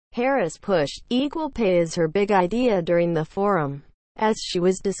Harris pushed equal pay as her big idea during the forum. As she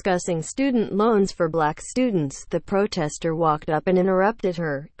was discussing student loans for black students, the protester walked up and interrupted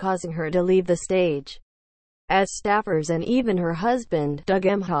her, causing her to leave the stage. As staffers and even her husband, Doug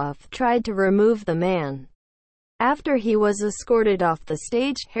Emhoff, tried to remove the man. After he was escorted off the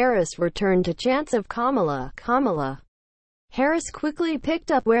stage, Harris returned to chants of Kamala, Kamala. Harris quickly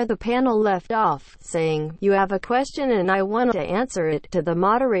picked up where the panel left off, saying, "You have a question and I want to answer it," to the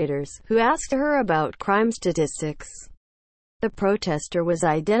moderators, who asked her about crime statistics. The protester was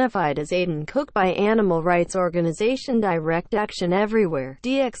identified as Aiden Cook by animal rights organization Direct Action Everywhere,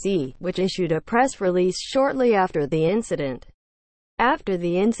 DXE, which issued a press release shortly after the incident. After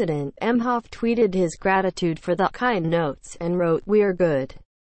the incident, Emhoff tweeted his gratitude for the kind notes, and wrote, "We're good.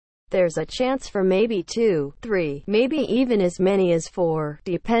 There's a chance for maybe 2, 3, maybe even as many as 4,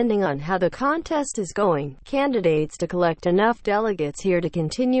 depending on how the contest is going, candidates to collect enough delegates here to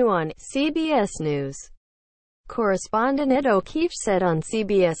continue on." CBS News correspondent Ed O'Keefe said on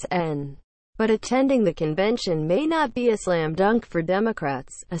CBSN. But attending the convention may not be a slam dunk for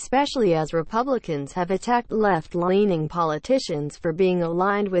Democrats, especially as Republicans have attacked left-leaning politicians for being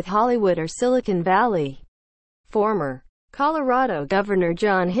aligned with Hollywood or Silicon Valley. Former Colorado Governor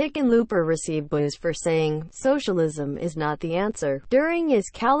John Hickenlooper received booze for saying, "Socialism is not the answer," during his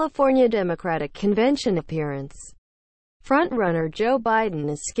California Democratic Convention appearance. Frontrunner Joe Biden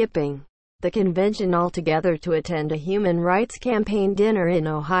is skipping the convention altogether to attend a human rights campaign dinner in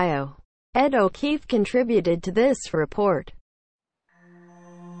Ohio. Ed O'Keefe contributed to this report.